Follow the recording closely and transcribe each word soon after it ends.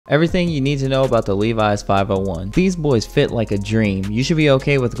Everything you need to know about the Levi's 501. These boys fit like a dream. You should be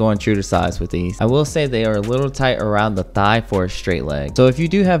okay with going true to size with these. I will say they are a little tight around the thigh for a straight leg. So if you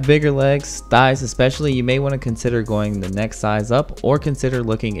do have bigger legs, thighs especially, you may want to consider going the next size up or consider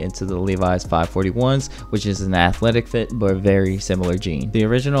looking into the Levi's 541s, which is an athletic fit but very similar jean. The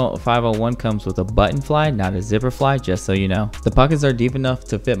original 501 comes with a button fly, not a zipper fly, just so you know. The pockets are deep enough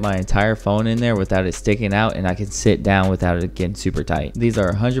to fit my entire phone in there without it sticking out, and I can sit down without it getting super tight. These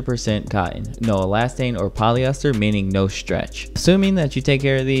are 100% cotton, no elastane or polyester, meaning no stretch. Assuming that you take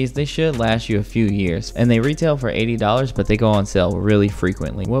care of these, they should last you a few years, and they retail for $80, but they go on sale really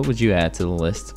frequently. What would you add to the list?